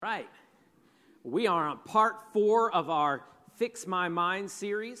Right. We are on part 4 of our Fix My Mind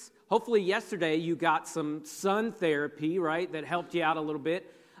series. Hopefully yesterday you got some sun therapy, right, that helped you out a little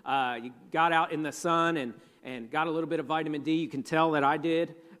bit. You got out in the sun and got a little bit of vitamin D. You can tell that I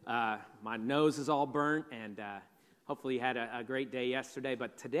did. My nose is all burnt, and hopefully you had a great day yesterday.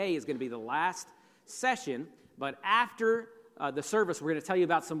 But today is going to be the last session. But after the service, we're going to tell you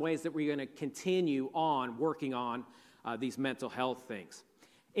about some ways that we're going to continue on working on these mental health things.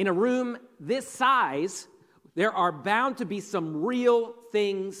 In a room this size, there are bound to be some real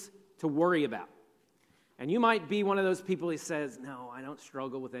things to worry about. And you might be one of those people who says, no, I don't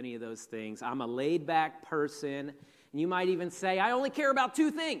struggle with any of those things. I'm a laid-back person. And you might even say, I only care about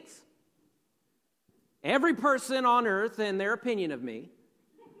 2 things. Every person on earth and their opinion of me,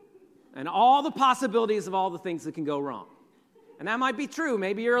 and all the possibilities of all the things that can go wrong. And that might be true.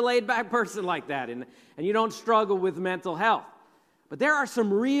 Maybe you're a laid-back person like that, and you don't struggle with mental health. But there are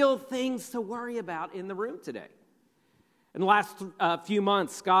some real things to worry about in the room today. In the last few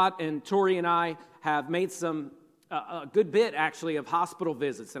months, Scott and Tori and I have made a good bit, actually, of hospital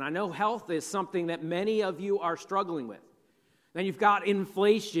visits. And I know health is something that many of you are struggling with. Then you've got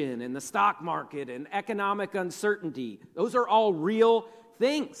inflation and the stock market and economic uncertainty. Those are all real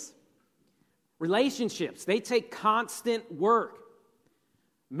things. Relationships, they take constant work.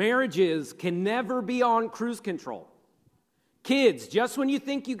 Marriages can never be on cruise control. Kids, just when you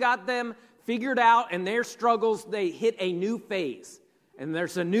think you got them figured out and their struggles, they hit a new phase. And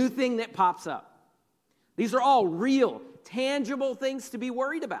there's a new thing that pops up. These are all real, tangible things to be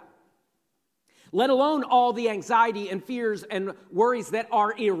worried about. Let alone all the anxiety and fears and worries that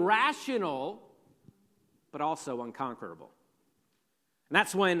are irrational, but also unconquerable. And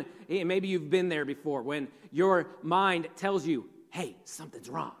that's when, maybe you've been there before, when your mind tells you, hey, something's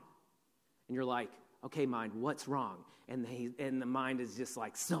wrong. And you're like, okay, mind, what's wrong? And the mind is just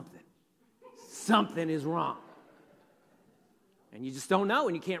like, something is wrong. And you just don't know,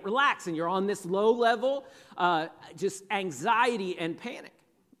 and you can't relax, and you're on this low level, just anxiety and panic.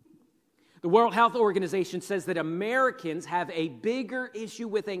 The World Health Organization says that Americans have a bigger issue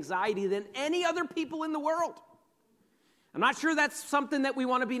with anxiety than any other people in the world. I'm not sure that's something that we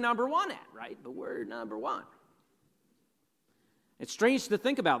want to be number one at, right? But we're number one. It's strange to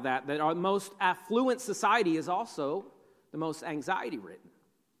think about that our most affluent society is also the most anxiety-ridden.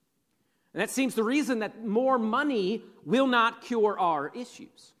 And that seems the reason that more money will not cure our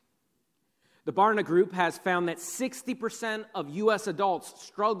issues. The Barna Group has found that 60% of U.S. adults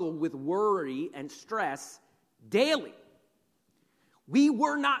struggle with worry and stress daily. We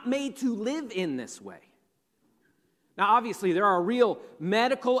were not made to live in this way. Now, obviously, there are real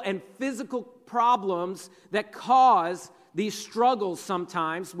medical and physical problems that cause these struggles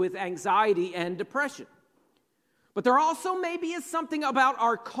sometimes with anxiety and depression. But there also maybe is something about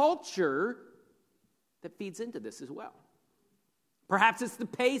our culture that feeds into this as well. Perhaps it's the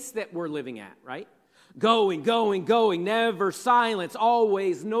pace that we're living at, right? Going, never silence,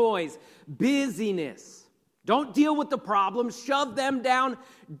 always noise, busyness. Don't deal with the problems, shove them down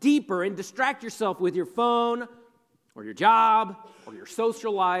deeper and distract yourself with your phone or your job or your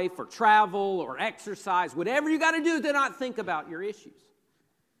social life or travel or exercise, whatever you got to do to not think about your issues.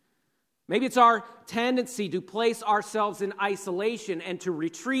 Maybe it's our tendency to place ourselves in isolation and to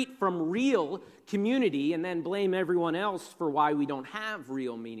retreat from real community and then blame everyone else for why we don't have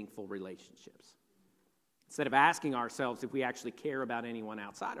real meaningful relationships, instead of asking ourselves if we actually care about anyone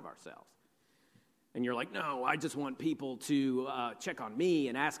outside of ourselves. And you're like, no, I just want people to check on me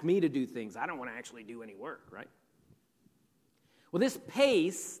and ask me to do things. I don't want to actually do any work, right? Well, this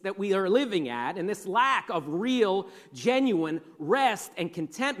pace that we are living at and this lack of real, genuine rest and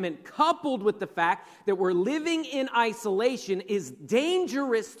contentment, coupled with the fact that we're living in isolation, is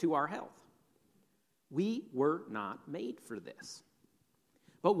dangerous to our health. We were not made for this.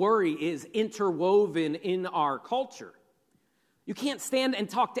 But worry is interwoven in our culture. You can't stand and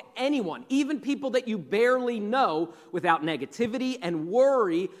talk to anyone, even people that you barely know, without negativity and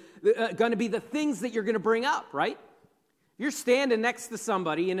worry going to be the things that you're going to bring up, right? You're standing next to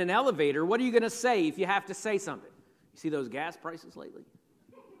somebody in an elevator. What are you going to say if you have to say something? You see those gas prices lately?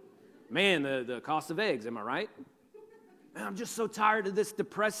 Man, the cost of eggs, am I right? Man, I'm just so tired of this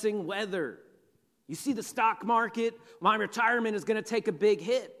depressing weather. You see the stock market? My retirement is going to take a big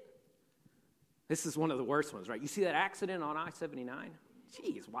hit. This is one of the worst ones, right? You see that accident on I-79?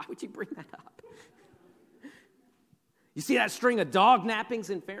 Jeez, why would you bring that up? You see that string of dog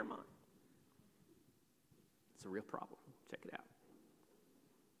nappings in Fairmont? It's a real problem. Check it out.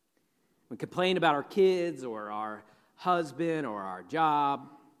 We complain about our kids or our husband or our job.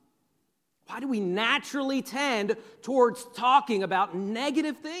 Why do we naturally tend towards talking about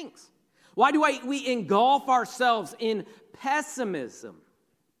negative things? Why do we engulf ourselves in pessimism?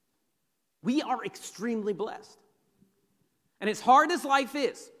 We are extremely blessed. And as hard as life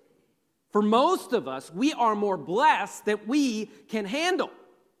is, for most of us, we are more blessed than we can handle.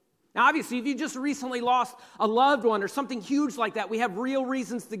 Now, obviously, if you just recently lost a loved one or something huge like that, we have real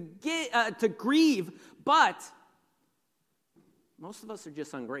reasons to grieve, but most of us are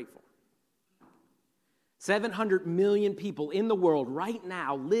just ungrateful. 700 million people in the world right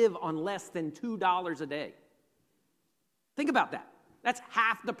now live on less than $2 a day. Think about that. That's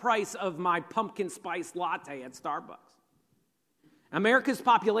half the price of my pumpkin spice latte at Starbucks. America's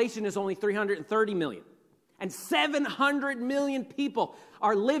population is only 330 million. And 700 million people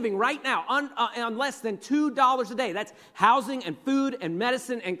are living right now on less than $2 a day. That's housing and food and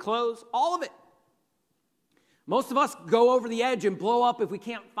medicine and clothes, all of it. Most of us go over the edge and blow up if we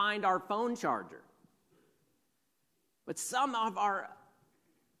can't find our phone charger. But some of our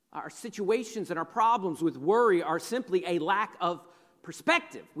situations and our problems with worry are simply a lack of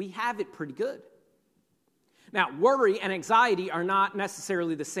perspective. We have it pretty good. Now, worry and anxiety are not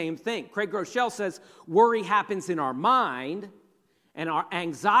necessarily the same thing. Craig Groeschel says worry happens in our mind, and our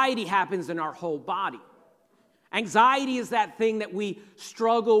anxiety happens in our whole body. Anxiety is that thing that we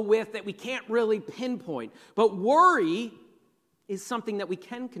struggle with, that we can't really pinpoint. But worry is something that we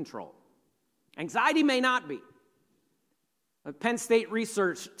can control. Anxiety may not be. Penn State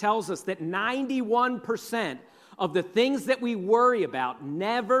research tells us that 91% of the things that we worry about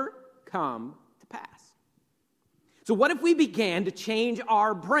never come to pass. So what if we began to change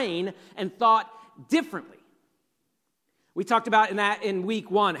our brain and thought differently? We talked about in week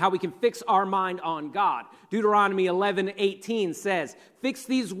 1, how we can fix our mind on God. Deuteronomy 11:18 says, "Fix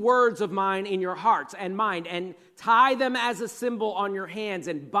these words of mine in your hearts and mind, and tie them as a symbol on your hands,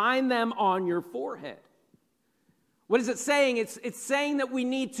 and bind them on your forehead." What is it saying? It's saying that we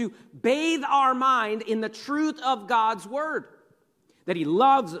need to bathe our mind in the truth of God's word. That he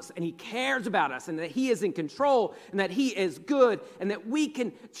loves us and he cares about us and that he is in control and that he is good and that we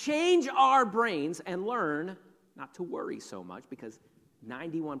can change our brains and learn not to worry so much, because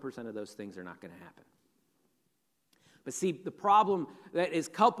 91% of those things are not going to happen. But see, the problem that is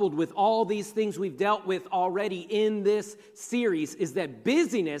coupled with all these things we've dealt with already in this series is that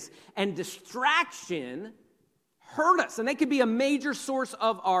busyness and distraction hurt us, and they could be a major source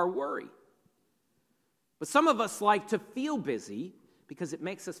of our worry. But some of us like to feel busy because it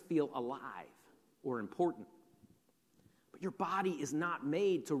makes us feel alive or important. But your body is not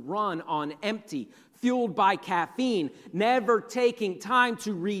made to run on empty, fueled by caffeine, never taking time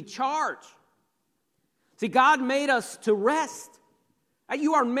to recharge. See, God made us to rest.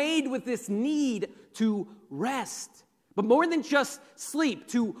 You are made with this need to rest, but more than just sleep,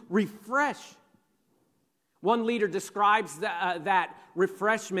 to refresh. One leader describes that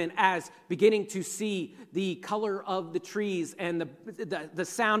refreshment as beginning to see the color of the trees and the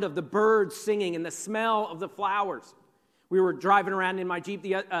sound of the birds singing and the smell of the flowers. We were driving around in my Jeep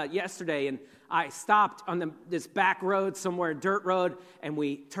yesterday, and I stopped on this back road somewhere, dirt road, and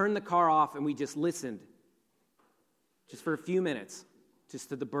we turned the car off and we just listened, just for a few minutes, just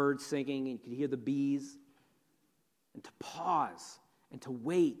to the birds singing, and you could hear the bees, and to pause and to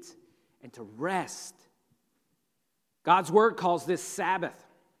wait and to rest. God's word calls this Sabbath.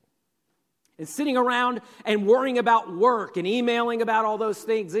 And sitting around and worrying about work and emailing about all those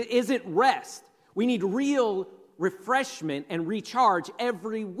things, it isn't rest. We need real refreshment and recharge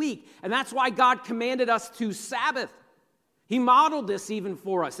every week. And that's why God commanded us to Sabbath. He modeled this even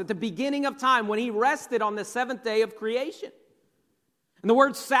for us at the beginning of time when he rested on the seventh day of creation. And the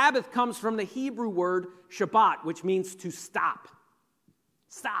word Sabbath comes from the Hebrew word Shabbat, which means to stop.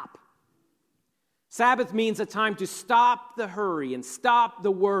 Stop. Sabbath means a time to stop the hurry and stop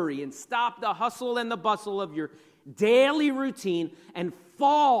the worry and stop the hustle and the bustle of your daily routine and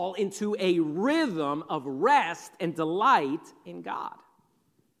fall into a rhythm of rest and delight in God.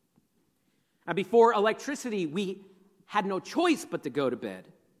 Now, before electricity, we had no choice but to go to bed,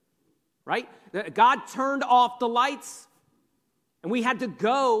 right? God turned off the lights, and we had to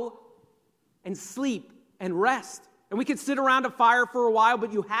go and sleep and rest. And we could sit around a fire for a while,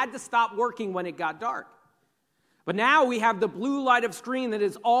 but you had to stop working when it got dark. But now we have the blue light of screen that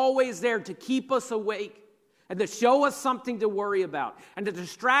is always there to keep us awake and to show us something to worry about and to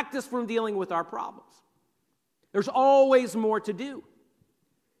distract us from dealing with our problems. There's always more to do.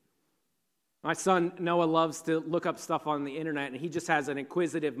 My son Noah loves to look up stuff on the internet, and he just has an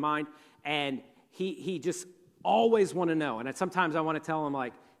inquisitive mind, and he just always want to know. And sometimes I want to tell him,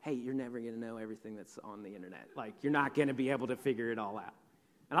 like, hey, you're never going to know everything that's on the internet. Like, you're not going to be able to figure it all out.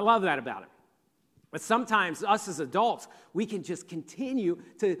 And I love that about him. But sometimes us as adults, we can just continue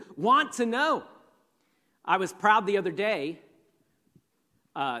to want to know. I was proud the other day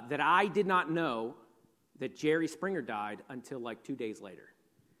that I did not know that Jerry Springer died until like 2 days later.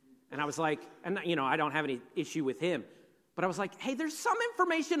 And I was like, and I don't have any issue with him, but I was like, hey, there's some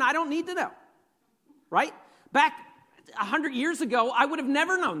information I don't need to know, right? Back 100 years ago, I would have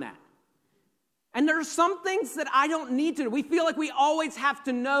never known that. And there are some things that I don't need to know. We feel like we always have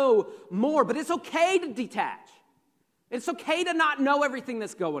to know more, but it's okay to detach. It's okay to not know everything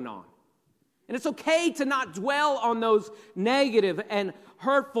that's going on. And it's okay to not dwell on those negative and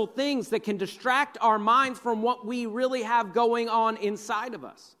hurtful things that can distract our minds from what we really have going on inside of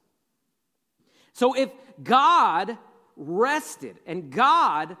us. So if God rested and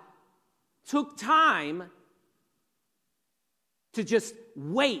God took time to just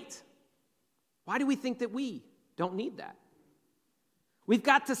wait, why do we think that we don't need that? We've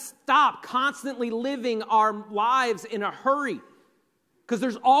got to stop constantly living our lives in a hurry because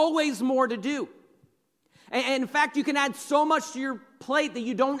there's always more to do. And in fact, you can add so much to your plate that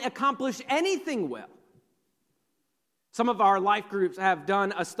you don't accomplish anything well. Some of our life groups have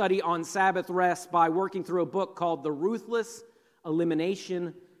done a study on Sabbath rest by working through a book called The Ruthless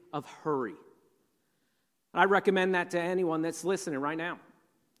Elimination of Hurry. I recommend that to anyone that's listening right now.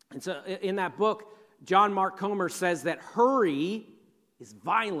 And so in that book, John Mark Comer says that hurry is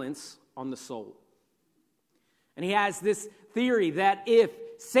violence on the soul. And he has this theory that if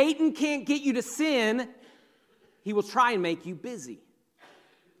Satan can't get you to sin, he will try and make you busy.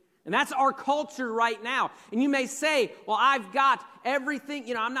 And that's our culture right now. And you may say, well, I've got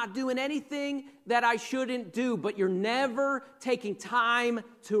everything, I'm not doing anything that I shouldn't do, but you're never taking time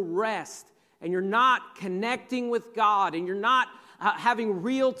to rest. And you're not connecting with God, and you're not having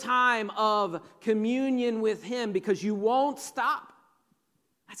real time of communion with Him because you won't stop.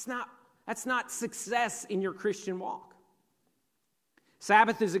 That's not success in your Christian walk.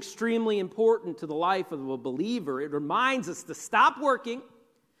 Sabbath is extremely important to the life of a believer. It reminds us to stop working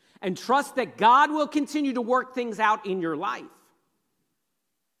and trust that God will continue to work things out in your life.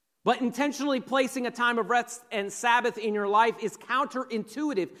 But intentionally placing a time of rest and Sabbath in your life is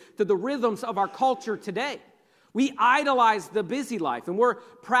counterintuitive to the rhythms of our culture today. We idolize the busy life, and we're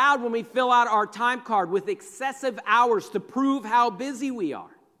proud when we fill out our time card with excessive hours to prove how busy we are.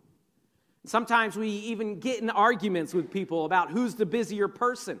 Sometimes we even get in arguments with people about who's the busier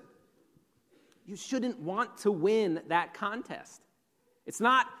person. You shouldn't want to win that contest. It's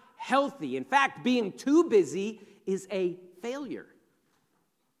not healthy. In fact, being too busy is a failure.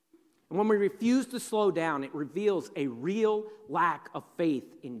 And when we refuse to slow down, it reveals a real lack of faith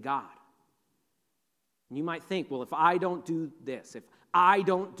in God. And you might think, well, if I don't do this, if I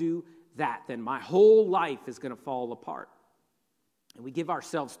don't do that, then my whole life is going to fall apart. And we give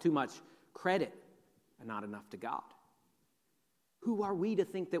ourselves too much credit and not enough to God. Who are we to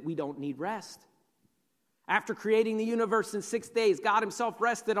think that we don't need rest? After creating the universe in 6 days, God Himself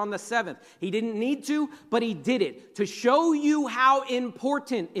rested on the seventh. He didn't need to, but He did it to show you how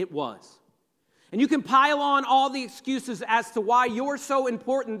important it was. And you can pile on all the excuses as to why you're so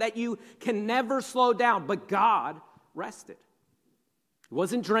important that you can never slow down, but God rested. He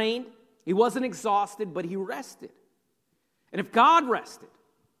wasn't drained, He wasn't exhausted, but He rested. And if God rested,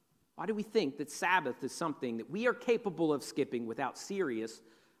 why do we think that Sabbath is something that we are capable of skipping without serious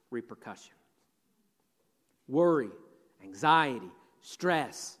repercussion? Worry, anxiety,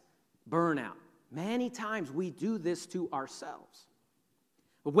 stress, burnout. Many times we do this to ourselves.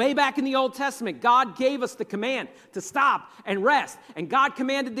 But way back in the Old Testament, God gave us the command to stop and rest. And God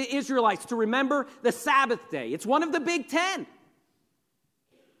commanded the Israelites to remember the Sabbath day. It's one of the big 10.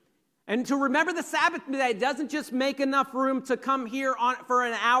 And to remember the Sabbath day doesn't just make enough room to come here for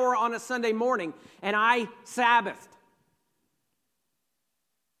an hour on a Sunday morning and I Sabbathed.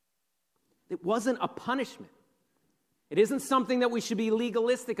 It wasn't a punishment. It isn't something that we should be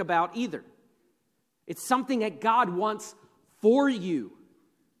legalistic about either. It's something that God wants for you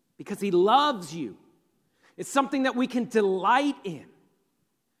because He loves you. It's something that we can delight in.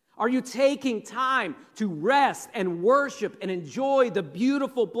 Are you taking time to rest and worship and enjoy the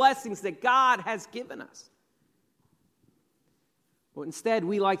beautiful blessings that God has given us? Well, instead,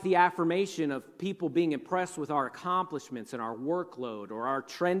 we like the affirmation of people being impressed with our accomplishments and our workload or our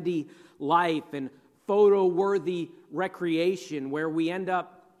trendy life and photo-worthy recreation where we end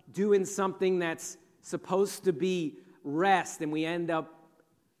up doing something that's supposed to be rest and we end up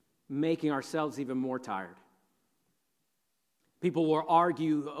making ourselves even more tired. People will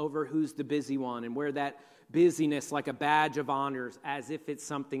argue over who's the busy one and wear that busyness like a badge of honor as if it's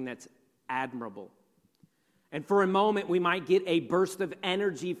something that's admirable. And for a moment, we might get a burst of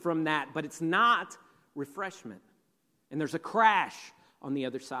energy from that, but it's not refreshment. And there's a crash on the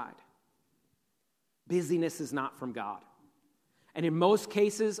other side. Busyness is not from God. And in most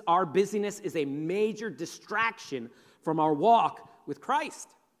cases, our busyness is a major distraction from our walk with Christ.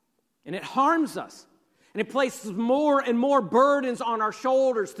 And it harms us. And it places more and more burdens on our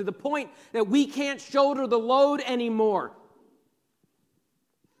shoulders to the point that we can't shoulder the load anymore.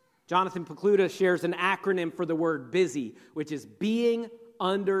 Jonathan Pokluda shares an acronym for the word busy, which is being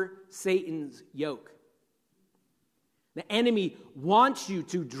under Satan's yoke. The enemy wants you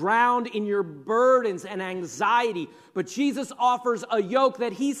to drown in your burdens and anxiety, but Jesus offers a yoke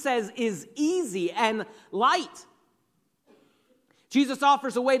that he says is easy and light. Jesus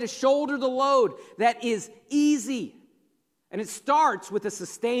offers a way to shoulder the load that is easy, and it starts with a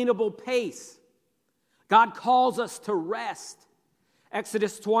sustainable pace. God calls us to rest.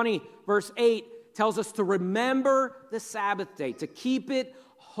 Exodus 20, verse 8, tells us to remember the Sabbath day, to keep it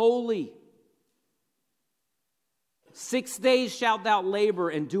holy. 6 days shalt thou labor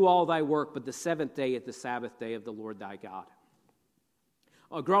and do all thy work, but the seventh day is the Sabbath day of the Lord thy God.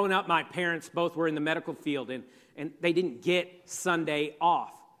 Well, growing up, my parents both were in the medical field, and they didn't get Sunday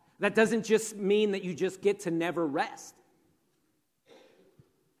off. That doesn't just mean that you just get to never rest.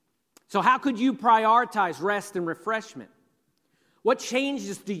 So how could you prioritize rest and refreshment? What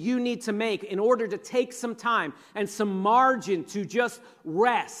changes do you need to make in order to take some time and some margin to just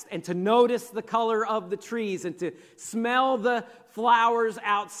rest and to notice the color of the trees and to smell the flowers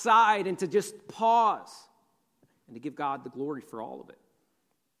outside and to just pause and to give God the glory for all of it?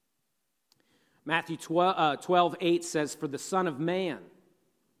 Matthew 12:8 says, "For the Son of Man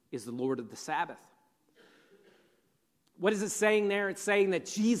is the Lord of the Sabbath." What is it saying there? It's saying that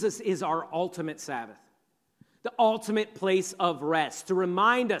Jesus is our ultimate Sabbath, the ultimate place of rest, to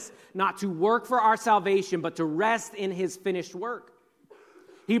remind us not to work for our salvation, but to rest in his finished work.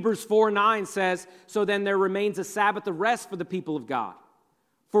 Hebrews 4:9 says, "So then there remains a Sabbath of rest for the people of God.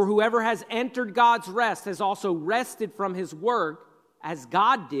 For whoever has entered God's rest has also rested from his work as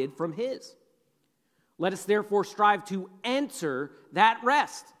God did from his. Let us therefore strive to enter that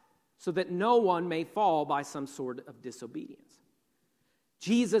rest, so that no one may fall by some sort of disobedience."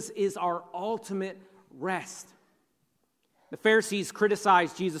 Jesus is our ultimate rest. The Pharisees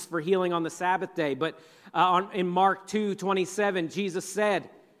criticized Jesus for healing on the Sabbath day, but in Mark 2:27, Jesus said,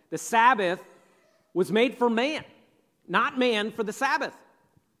 the Sabbath was made for man, not man for the Sabbath.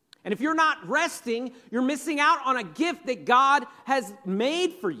 And if you're not resting, you're missing out on a gift that God has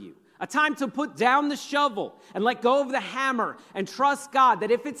made for you. A time to put down the shovel and let go of the hammer and trust God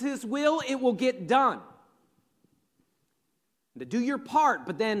that if it's his will, it will get done. And to do your part,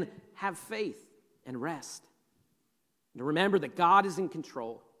 but then have faith and rest. And to remember that God is in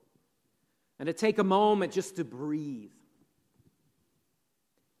control. And to take a moment just to breathe.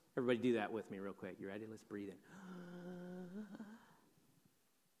 Everybody do that with me real quick. You ready? Let's breathe in.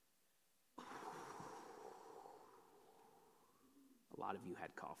 A lot of you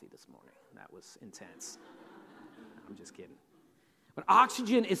had coffee this morning. That was intense. I'm just kidding. But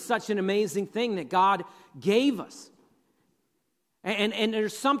oxygen is such an amazing thing that God gave us. And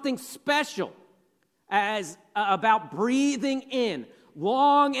there's something special about breathing in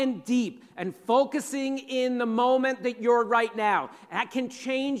long and deep and focusing in the moment that you're right now. That can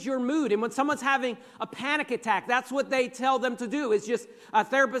change your mood. And when someone's having a panic attack, that's what they tell them to do. Is just, a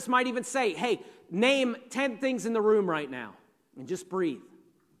therapist might even say, hey, name 10 things in the room right now. And just breathe.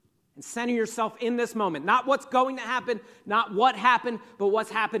 And center yourself in this moment. Not what's going to happen, not what happened, but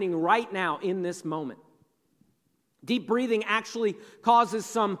what's happening right now in this moment. Deep breathing actually causes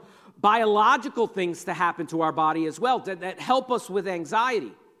some biological things to happen to our body as well that help us with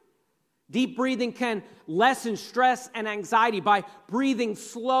anxiety. Deep breathing can lessen stress and anxiety by breathing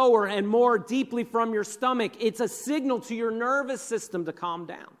slower and more deeply from your stomach. It's a signal to your nervous system to calm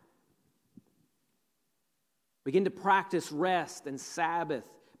down. Begin to practice rest and Sabbath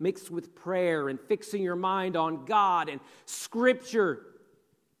mixed with prayer and fixing your mind on God and Scripture.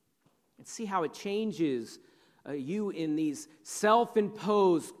 And see how it changes you in these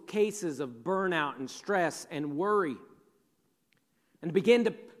self-imposed cases of burnout and stress and worry. And begin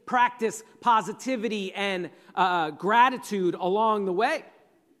to practice positivity and gratitude along the way.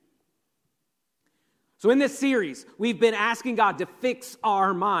 So in this series, we've been asking God to fix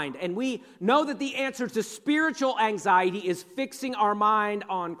our mind. And we know that the answer to spiritual anxiety is fixing our mind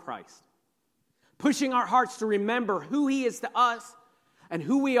on Christ. Pushing our hearts to remember who he is to us and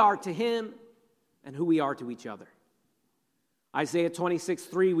who we are to him and who we are to each other. Isaiah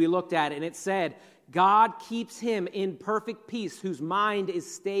 26:3, we looked at it, and it said, God keeps him in perfect peace whose mind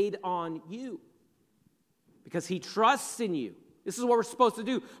is stayed on you because he trusts in you. This is what we're supposed to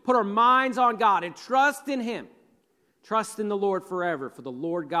do. Put our minds on God and trust in Him. Trust in the Lord forever, for the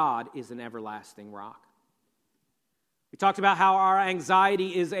Lord God is an everlasting rock. We talked about how our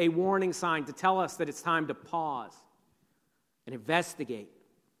anxiety is a warning sign to tell us that it's time to pause and investigate,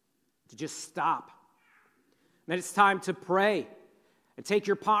 to just stop. And that it's time to pray and take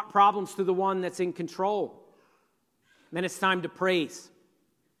your problems to the one that's in control. And then it's time to praise.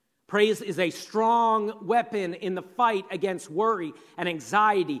 Praise is a strong weapon in the fight against worry and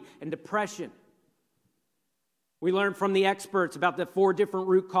anxiety and depression. We learned from the experts about the 4 different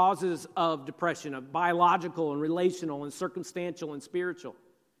root causes of depression, of biological and relational and circumstantial and spiritual.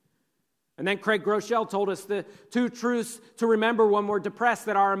 And then Craig Groeschel told us the 2 truths to remember when we're depressed,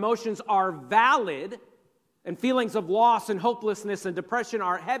 that our emotions are valid and feelings of loss and hopelessness and depression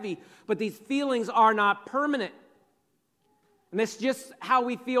are heavy, but these feelings are not permanent. And that's just how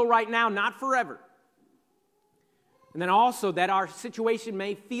we feel right now, not forever. And then also that our situation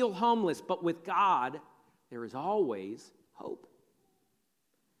may feel homeless, but with God, there is always hope.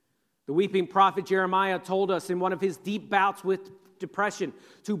 The weeping prophet Jeremiah told us in one of his deep bouts with depression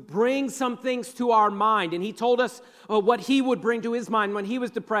to bring some things to our mind. And he told us what he would bring to his mind when he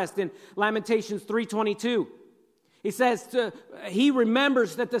was depressed in Lamentations 3:22. He says he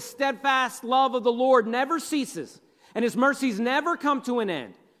remembers that the steadfast love of the Lord never ceases, and His mercies never come to an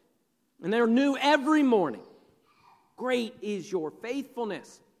end. And they're new every morning. Great is your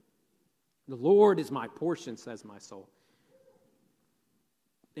faithfulness. The Lord is my portion, says my soul.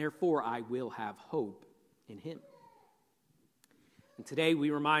 Therefore, I will have hope in Him. And today we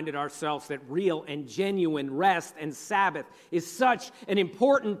reminded ourselves that real and genuine rest and Sabbath is such an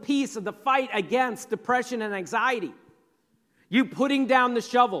important piece of the fight against depression and anxiety. You putting down the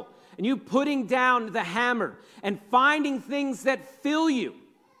shovel and you putting down the hammer and finding things that fill you.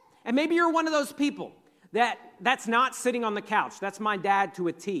 And maybe you're one of those people that's not sitting on the couch. That's my dad to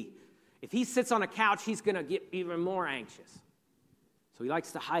a T. If he sits on a couch, he's going to get even more anxious. So he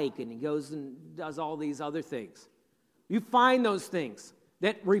likes to hike and he goes and does all these other things. You find those things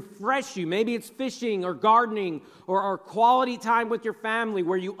that refresh you. Maybe it's fishing or gardening or quality time with your family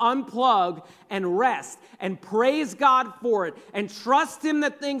where you unplug and rest and praise God for it and trust Him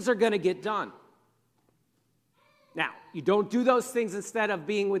that things are going to get done. Now, you don't do those things instead of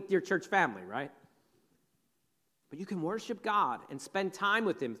being with your church family, right? But you can worship God and spend time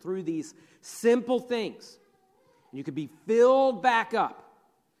with Him through these simple things. And you can be filled back up,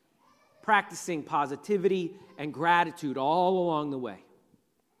 practicing positivity and gratitude all along the way.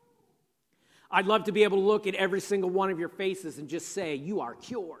 I'd love to be able to look at every single one of your faces and just say, you are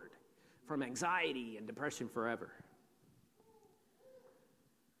cured from anxiety and depression forever.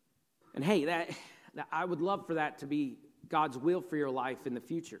 And hey, I would love for that to be God's will for your life in the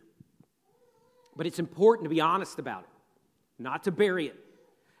future. But it's important to be honest about it, not to bury it,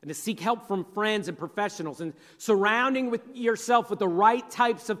 and to seek help from friends and professionals, and surrounding yourself with the right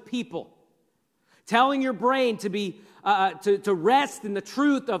types of people, telling your brain to be to rest in the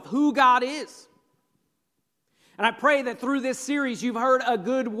truth of who God is. And I pray that through this series you've heard a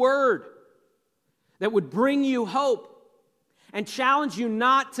good word that would bring you hope and challenge you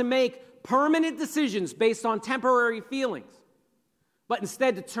not to make permanent decisions based on temporary feelings, but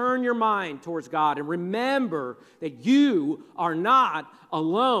instead to turn your mind towards God and remember that you are not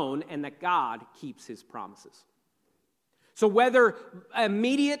alone and that God keeps His promises. So whether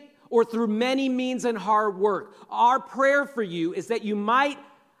immediate or through many means and hard work, our prayer for you is that you might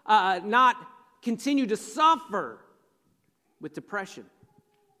not continue to suffer with depression.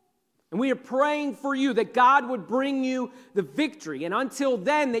 And we are praying for you that God would bring you the victory. And until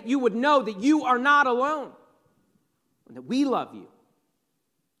then, that you would know that you are not alone and that we love you.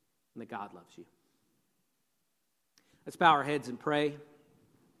 And that God loves you. Let's bow our heads and pray.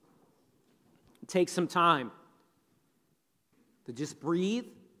 Take some time to just breathe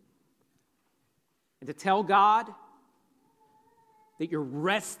and to tell God that you're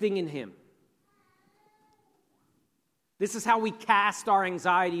resting in Him. This is how we cast our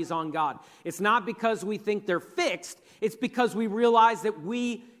anxieties on God. It's not because we think they're fixed. It's because we realize that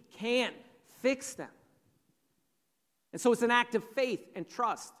we can't fix them. And so it's an act of faith and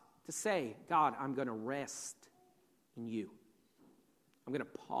trust to say, God, I'm going to rest in you. I'm going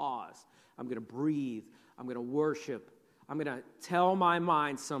to pause. I'm going to breathe. I'm going to worship. I'm going to tell my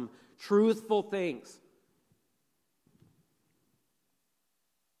mind some truthful things.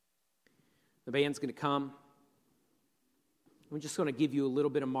 The band's going to come. I'm just going to give you a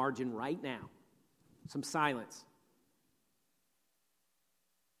little bit of margin right now. Some silence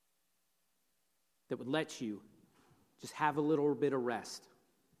that would let you just have a little bit of rest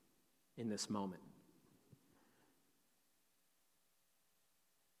in this moment.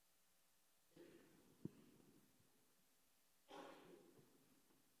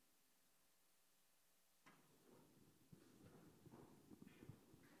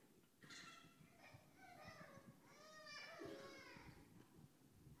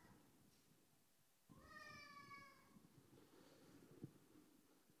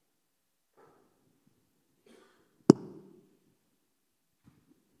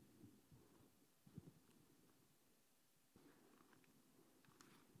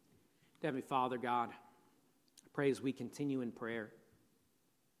 Heavenly Father, God, I pray as we continue in prayer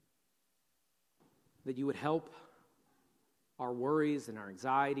that you would help our worries and our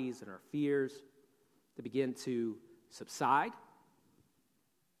anxieties and our fears to begin to subside. I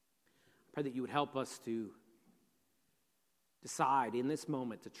pray that you would help us to decide in this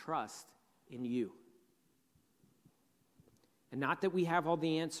moment to trust in you. And not that we have all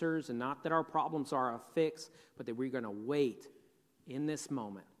the answers and not that our problems are a fix, but that we're going to wait in this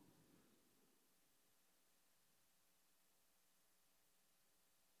moment.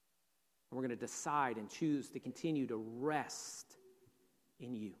 And we're going to decide and choose to continue to rest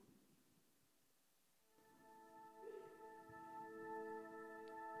in you.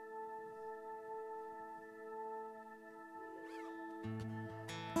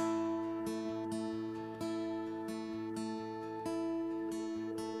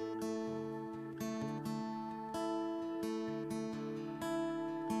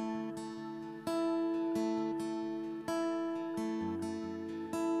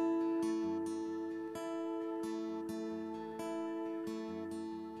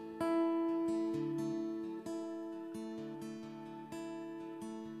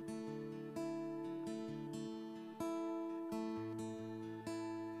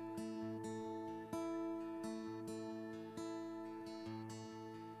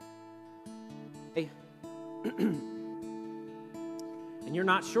 And you're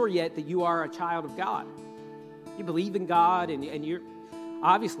not sure yet that you are a child of God. You believe in God, and you're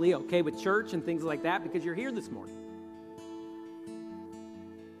obviously okay with church and things like that because you're here this morning.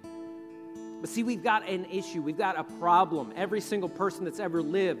 But see, we've got an issue. We've got a problem. Every single person that's ever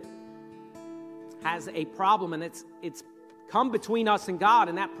lived has a problem, and it's come between us and God,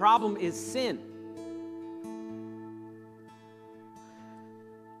 and that problem is sin.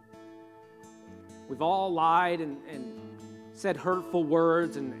 We've all lied and said hurtful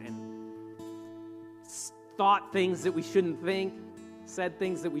words and thought things that we shouldn't think, said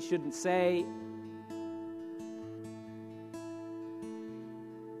things that we shouldn't say.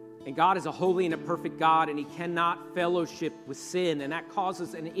 And God is a holy and a perfect God, and he cannot fellowship with sin, and that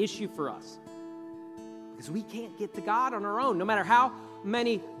causes an issue for us. Because we can't get to God on our own. No matter how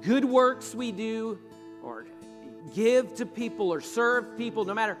many good works we do or give to people or serve people,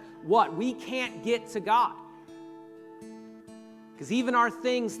 no matter what, we can't get to God. Because even our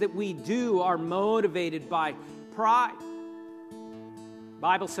things that we do are motivated by pride. The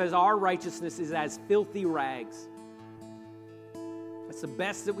Bible says our righteousness is as filthy rags. That's the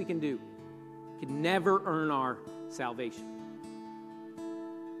best that we can do. We can never earn our salvation.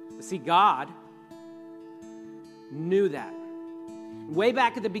 But see, God knew that. Way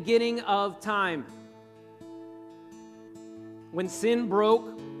back at the beginning of time, when sin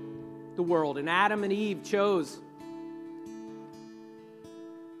broke the world and Adam and Eve chose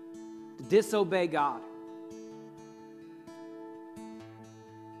to disobey God,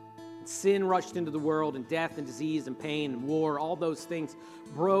 and sin rushed into the world, and death and disease and pain and war, all those things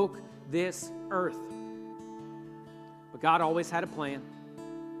broke this earth. But God always had a plan.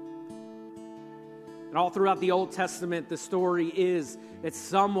 And all throughout the Old Testament, the story is that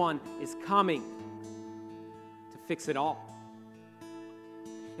someone is coming to fix it all.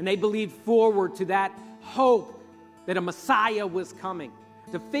 And they believed forward to that hope that a Messiah was coming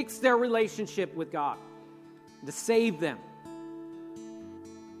to fix their relationship with God, to save them.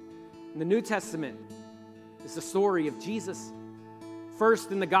 In the New Testament is the story of Jesus.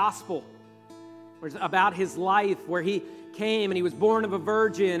 First in the gospel, where it's about his life, where he came and he was born of a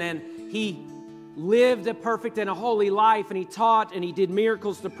virgin and he lived a perfect and a holy life, and he taught and he did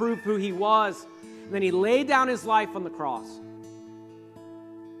miracles to prove who he was. And then he laid down his life on the cross.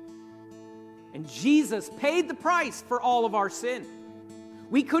 And Jesus paid the price for all of our sin.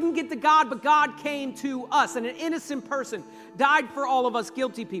 We couldn't get to God, but God came to us, and an innocent person died for all of us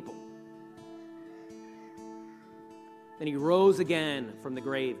guilty people. Then he rose again from the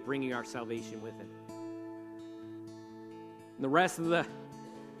grave, bringing our salvation with him. And the rest of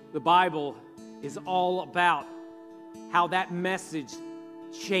the Bible is all about how that message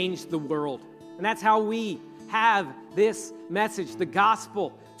changed the world. And that's how we have this message, the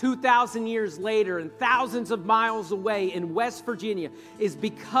gospel, 2,000 years later and thousands of miles away in West Virginia, is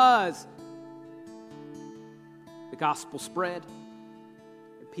because the gospel spread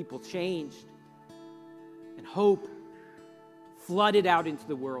and people changed and hope flooded out into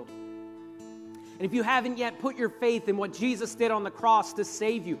the world. And if you haven't yet put your faith in what Jesus did on the cross to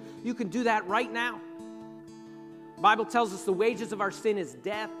save you, you can do that right now. The Bible tells us the wages of our sin is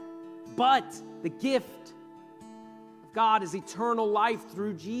death, but the gift of God is eternal life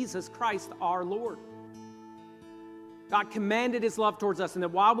through Jesus Christ our Lord. God commended his love towards us, and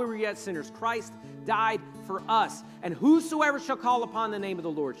that while we were yet sinners, Christ died for us. And whosoever shall call upon the name of the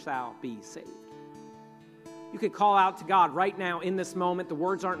Lord shall be saved. You can call out to God right now in this moment. The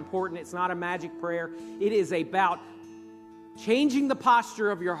words aren't important. It's not a magic prayer. It is about changing the posture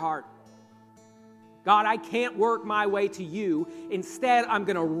of your heart. God, I can't work my way to you. Instead, I'm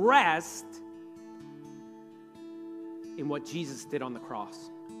going to rest in what Jesus did on the cross.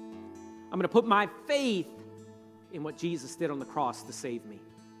 I'm going to put my faith in what Jesus did on the cross to save me.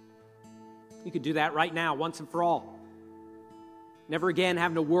 You could do that right now, once and for all. Never again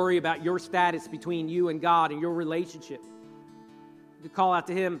having to worry about your status between you and God and your relationship. You could call out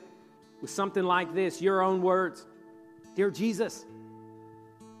to him with something like this, your own words. Dear Jesus,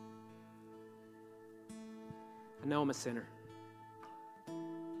 I know I'm a sinner.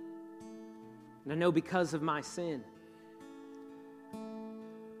 And I know because of my sin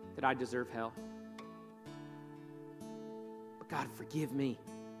that I deserve hell. But God, forgive me.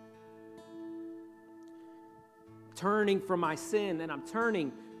 I'm turning from my sin and I'm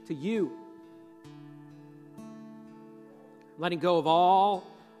turning to you. I'm letting go of all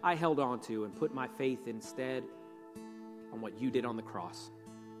I held on to and put my faith instead on what you did on the cross.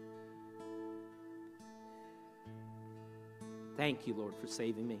 Thank you, Lord, for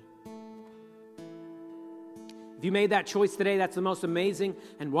saving me. If you made that choice today, that's the most amazing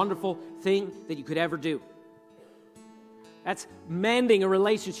and wonderful thing that you could ever do. That's mending a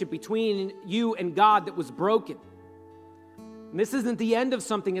relationship between you and God that was broken. And this isn't the end of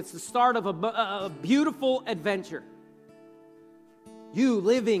something. It's the start of a beautiful adventure. You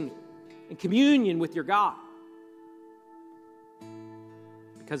living in communion with your God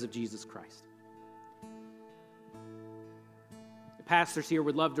because of Jesus Christ. The pastors here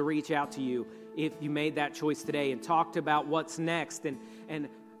would love to reach out to you if you made that choice today and talked about what's next and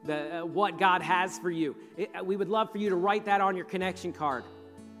what God has for you. We would love for you to write that on your connection card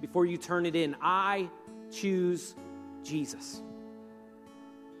before you turn it in. I choose Jesus.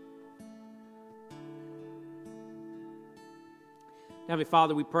 Heavenly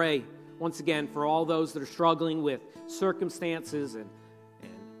Father, we pray once again for all those that are struggling with circumstances and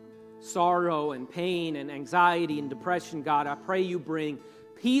sorrow and pain and anxiety and depression. God, I pray you bring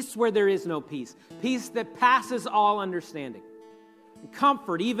peace where there is no peace, peace that passes all understanding, and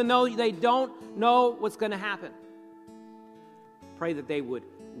comfort even though they don't know what's going to happen. Pray that they would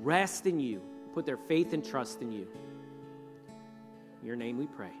rest in you, put their faith and trust in you. In your name we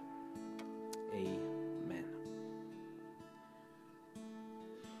pray. Amen.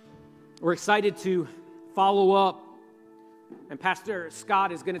 We're excited to follow up, and Pastor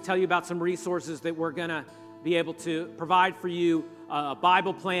Scott is going to tell you about some resources that we're going to be able to provide for you, a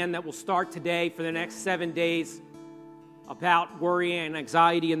Bible plan that will start today for the next 7 days about worry and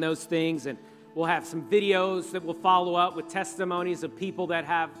anxiety and those things, and we'll have some videos that will follow up with testimonies of people that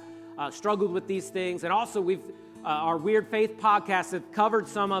have struggled with these things, and also our Weird Faith podcast have covered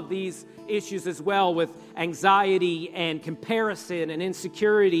some of these issues as well with anxiety and comparison and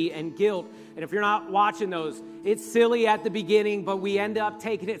insecurity and guilt. And if you're not watching those, it's silly at the beginning, but we end up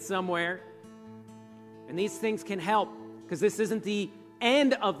taking it somewhere. And these things can help because this isn't the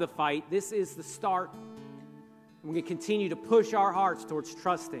end of the fight. This is the start. We're going to continue to push our hearts towards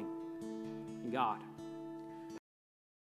trusting in God.